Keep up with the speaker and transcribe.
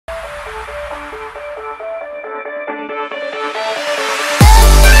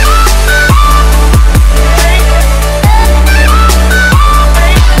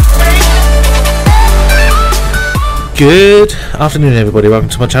Good afternoon everybody, welcome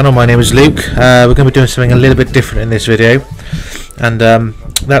to my channel. My name is Luke. We're going to be doing something a little bit different in this video, and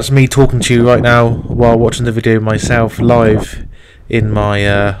that's me talking to you right now while watching the video myself live in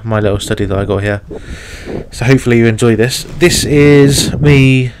my my little study that I got here. So hopefully you enjoy this. This is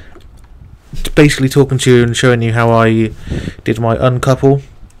me basically talking to you and showing you how I did my uncouple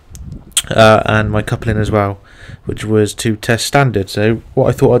and my coupling as well, which was to test standard. So what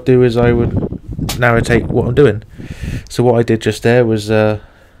I thought I'd do is I would narrate what I'm doing. So what I did just there was I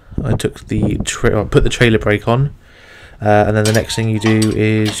took the put the trailer brake on, and then the next thing you do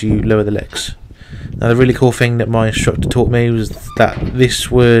is you lower the legs. Now the really cool thing that my instructor taught me was that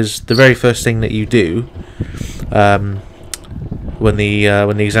this was the very first thing that you do when the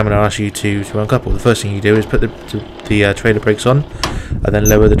examiner asks you to uncouple. The first thing you do is put the trailer brakes on and then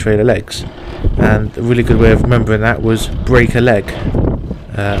lower the trailer legs. And a really good way of remembering that was break a leg.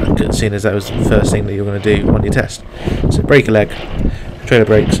 Seeing as that was the first thing that you're going to do on your test. So break a leg, trailer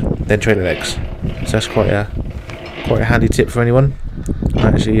brakes, then trailer legs. So that's quite a handy tip for anyone. I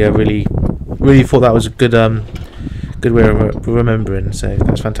actually really thought that was a good way of remembering. So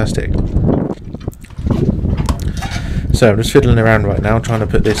that's fantastic. So I'm just fiddling around right now trying to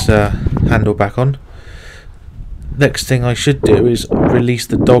put this handle back on. Next thing I should do is release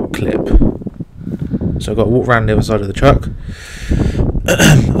the dog clip. So I've got to walk around the other side of the truck.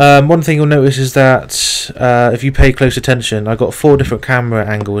 One thing you'll notice is that if you pay close attention, I got 4 different camera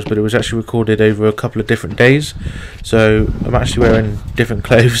angles, but it was actually recorded over a couple of different days. So I'm actually wearing different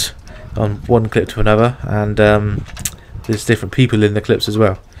clothes on one clip to another, and there's different people in the clips as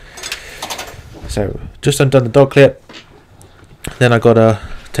well. So just undone the dog clip. Then I got to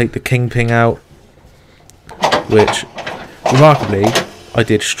take the kingpin out, which remarkably I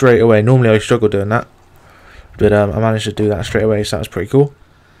did straight away. Normally I struggle doing that, but I managed to do that straight away, so that was pretty cool.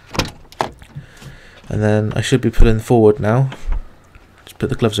 And then I should be pulling forward now. Just put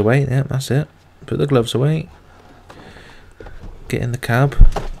the gloves away. Yeah, that's it. Put the gloves away. Get in the cab.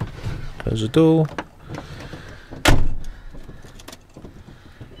 Close the door.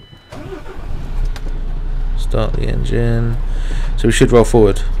 Start the engine. So we should roll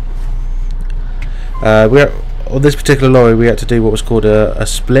forward. On this particular lorry we had to do what was called a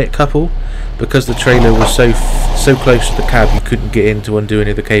split couple, because the trailer was so close to the cab you couldn't get in to undo any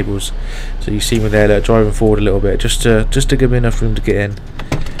of the cables. So you see me there like, driving forward a little bit just to give me enough room to get in.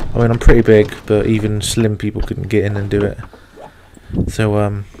 I mean, I'm pretty big, but even slim people couldn't get in and do it.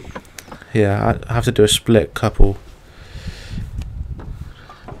 So yeah, I have to do a split couple.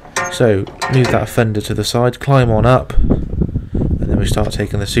 So move that fender to the side, climb on up, and then we start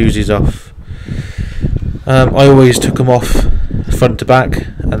taking the Susies off. I always took them off front to back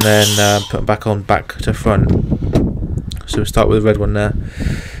and then put them back on back to front. So we start with the red one there.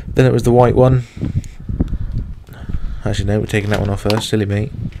 Then it was the white one. Actually no, we're taking that one off first, silly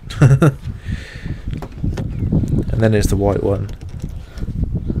me. And then it's the white one.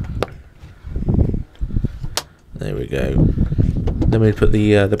 There we go. Then we put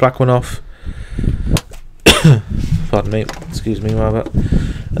the black one off. Pardon me, excuse me rather.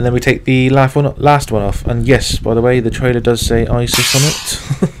 And then we take the last one off. And yes, by the way, the trailer does say ISIS on it.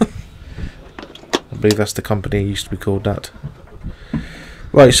 I believe that's the company it used to be called that.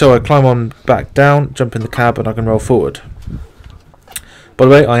 Right, so I climb on back down, jump in the cab, and I can roll forward. By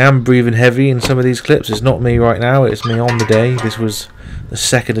the way, I am breathing heavy in some of these clips. It's not me right now, it's me on the day. This was the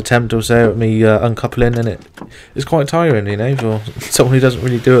second attempt or so at me uncoupling, and it's quite tiring, you know, for someone who doesn't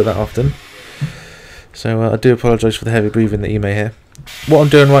really do it that often. So I do apologise for the heavy breathing that you may hear. What I'm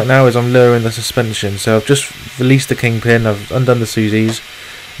doing right now is I'm lowering the suspension. So I've just released the kingpin, I've undone the Susies.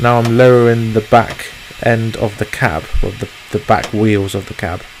 Now I'm lowering the back end of the cab, or the back wheels of the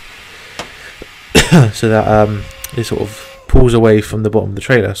cab, so that it sort of pulls away from the bottom of the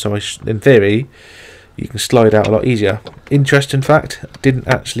trailer. So in theory, you can slide out a lot easier. Interesting fact, I didn't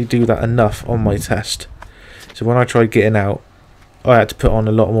actually do that enough on my test. So when I tried getting out, I had to put on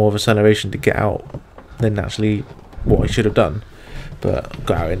a lot more of acceleration to get out than actually what I should have done. But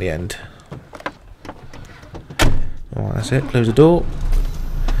got out in the end. Alright, that's it. Close the door.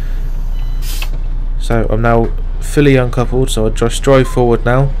 So I'm now fully uncoupled, so I'll just drive forward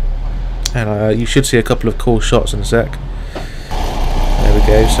now. And you should see a couple of cool shots in a sec. There we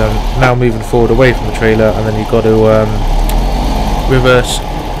go. So I'm now moving forward away from the trailer, and then you've got to reverse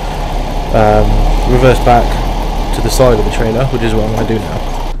back to the side of the trailer, which is what I'm going to do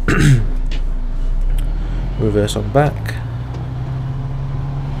now. Reverse on back.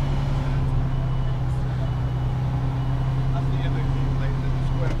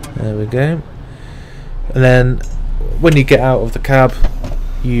 There we go. And then when you get out of the cab,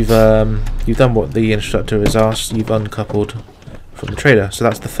 you've you've done what the instructor has asked. You've uncoupled from the trailer, so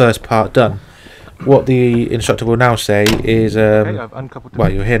that's the first part done. What the instructor will now say is, Okay, I've uncoupled.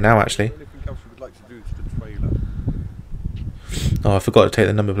 well, you're here now actually. Anything else you would like to do to the trailer? Oh, I forgot to take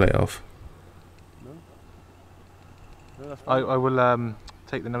the number plate off. No? No, that's fine. I will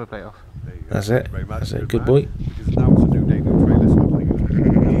take the number plate off. There you go. That's Thank it. you very much. That's it. Good boy. Because now it's a new day, new trailer, so I'd like you to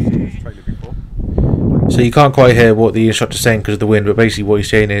never seen this trailer before. So you can't quite hear what the instructor's saying because of the wind, but basically what he's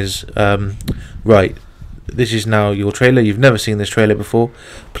saying is, right, this is now your trailer. You've never seen this trailer before.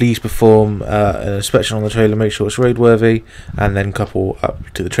 Please perform an inspection on the trailer, make sure it's roadworthy, and then couple up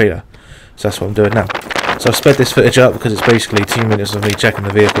to the trailer. So that's what I'm doing now. So I've sped this footage up because it's basically 2 minutes of me checking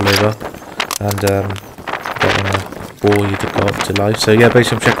the vehicle over, and don't want to bore you to go up to life. So yeah,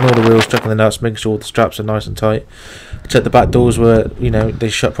 basically I'm checking all the wheels, checking the nuts, making sure all the straps are nice and tight. Check the back doors were, you know, they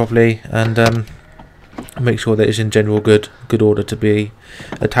shut properly, and make sure that it's in general good order to be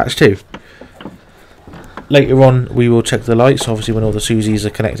attached to. Later on we will check the lights, obviously when all the Susies are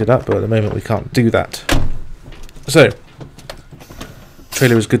connected up, but at the moment we can't do that. So,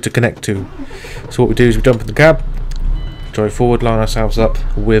 trailer is good to connect to. So what we do is we jump in the cab, drive forward, line ourselves up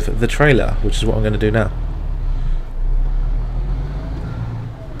with the trailer, which is what I'm going to do now.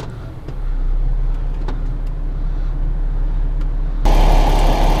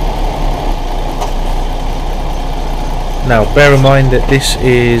 Now bear in mind that this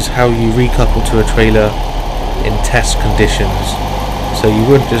is how you recouple to a trailer in test conditions, so you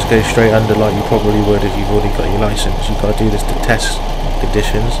wouldn't just go straight under like you probably would if you've already got your license. You've got to do this to test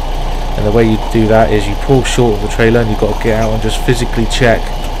conditions, and the way you do that is you pull short of the trailer and you've got to get out and just physically check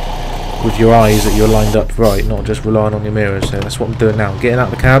with your eyes that you're lined up right, not just relying on your mirrors. So that's what I'm doing now, getting out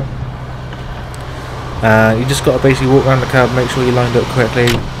the cab. You just got to basically walk around the cab, make sure you're lined up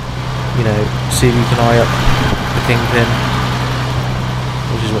correctly, you know, see if you can eye up the kingpin,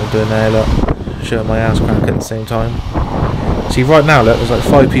 which is what I'm doing there. Look, showing my ass crack at the same time. See, right now, look, there's like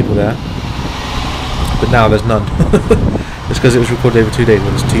 5 people there, but now there's none. It's because it was recorded over 2 days when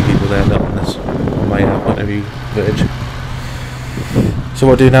there's 2 people there. Look, that's on my point of view footage. So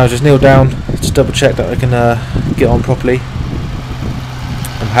what I do now is just kneel down, just double check that I can get on properly.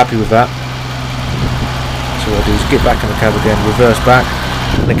 I'm happy with that. So what I do is get back in the cab again, reverse back.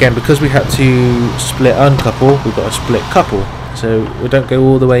 And again, because we had to split uncouple, we've got to split couple. So we don't go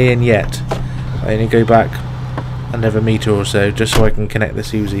all the way in yet. I only go back another metre or so, just so I can connect the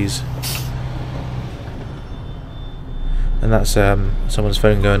Susies. And that's someone's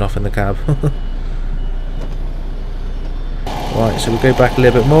phone going off in the cab. Right, so we'll go back a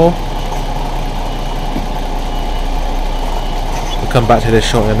little bit more. We'll come back to this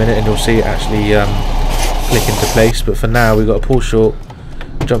shot in a minute and you'll see it actually click into place. But for now, we've got to pull short,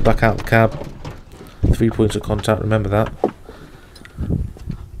 jump back out the cab. 3 points of contact, remember that.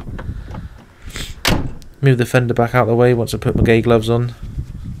 Move the fender back out of the way once I put my gay gloves on.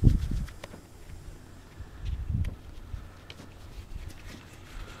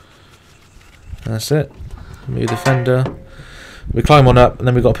 That's it. Move the fender. We climb on up, and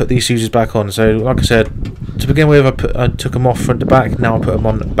then we've got to put these Susies back on. So, like I said, to begin with, I took them off front to back. Now I put them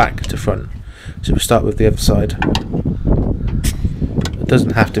on back to front. So we'll start with the other side. It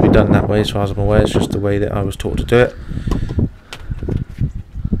doesn't have to be done that way, as far as I'm aware. It's just the way that I was taught to do it.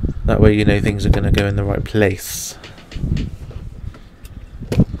 That way you know things are going to go in the right place.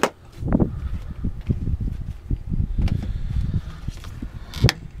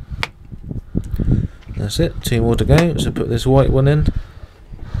 That's it, 2 more to go. So put this white one in,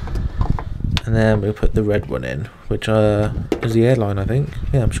 and then we'll put the red one in, which is the airline, I think.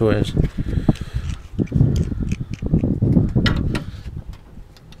 Yeah, I'm sure it is.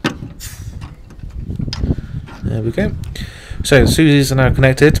 There we go. So the Susies are now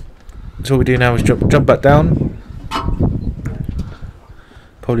connected. So what we do now is jump back down.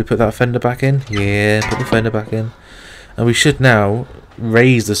 Probably put that fender back in. Yeah, put the fender back in. And we should now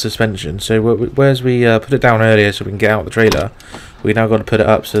raise the suspension. So whereas we put it down earlier so we can get out the trailer, we now got to put it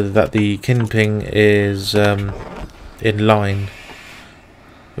up so that the kingpin is in line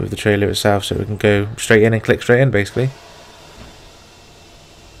with the trailer itself, so we can go straight in and click straight in, basically.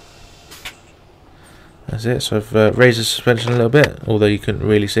 That's it. So I've raised the suspension a little bit, although you couldn't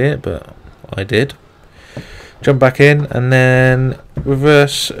really see it, but I did. Jump back in and then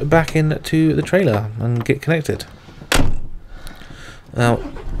reverse back into the trailer and get connected. Now,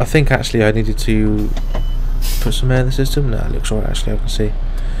 I think actually I needed to put some air in the system. No, it looks alright actually, I can see.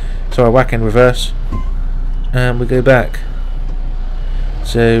 So I whack in reverse and we go back.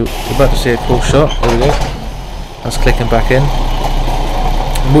 So we're about to see a cool shot. There we go. That's clicking back in.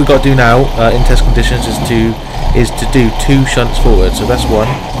 And what we've got to do now in test conditions is to do 2 shunts forward. So that's 1,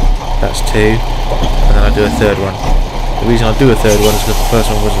 That's 2. And then I do a third one. The reason I do a third one is because the first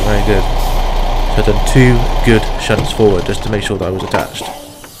one wasn't very good. So I've done 2 good shunts forward just to make sure that I was attached.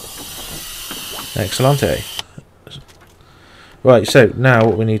 Excellente. Right, so now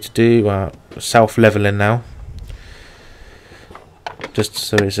what we need to do, self-leveling now. Just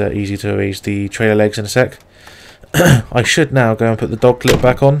so it's easy to erase the trailer legs in a sec. I should now go and put the dog clip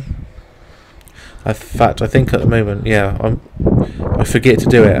back on. In fact, I think at the moment, yeah, I forget to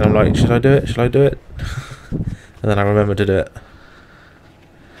do it, and I'm like, should I do it? Should I do it? And then I remember to do it.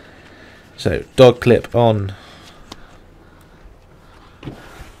 So, dog clip on.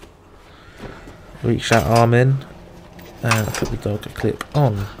 Reach that arm in, and put the dog clip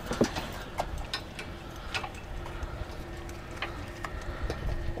on.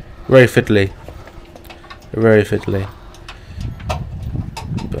 Very fiddly. Very fiddly.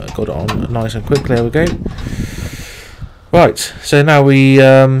 But I got it on nice and quick. There we go. Right, so now we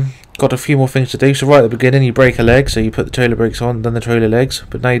got a few more things to do. So right at the beginning you break a leg, so you put the trailer brakes on, then the trailer legs,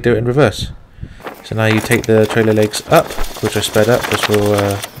 but now you do it in reverse. So now you take the trailer legs up, which I sped up just for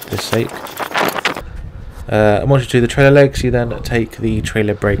this sake. And once you do the trailer legs, you then take the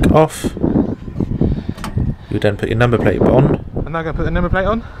trailer brake off. You then put your number plate on. I'm now going to put the number plate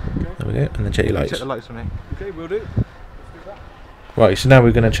on. There we go, and then check your lights. Check the lights for me. Okay, we'll do. Let's do that. Right, so now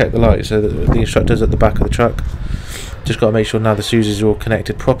we're going to check the lights. So the instructor's at the back of the truck. Just got to make sure now the fuses are all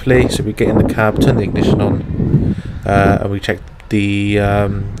connected properly. So we get in the cab, turn the ignition on, and we check the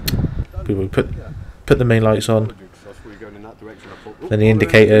we put the main lights on, then the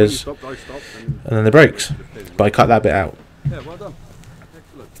indicators, and then the brakes. But I cut that bit out. Yeah, well done.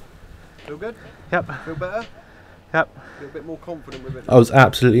 Excellent. Feel good? Yep. Feel better? Yep. Feel a bit more confident with it? I was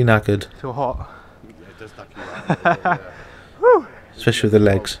absolutely knackered, Feel hot. Yeah, it does knock you out. Yeah. Woo! especially with the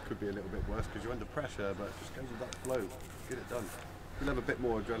legs. Could be a little bit worse because you're under pressure, but just go with that flow. Get it done. You'll have a bit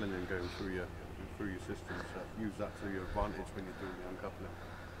more adrenaline going through your system. So use that to your advantage when you're doing the uncoupling,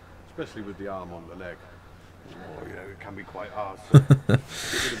 especially with the arm on the leg. Or, you know, it can be quite hard. So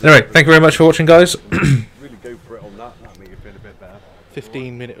Anyway, thank you very much for watching, guys. really go for it on that. That'll make you feel a bit better.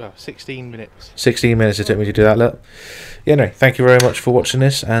 15 minutes, well, 16 minutes. 16 minutes it took me to do that. Look. Yeah, anyway, thank you very much for watching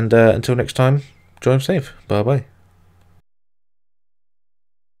this, and until next time, drive safe. Bye bye.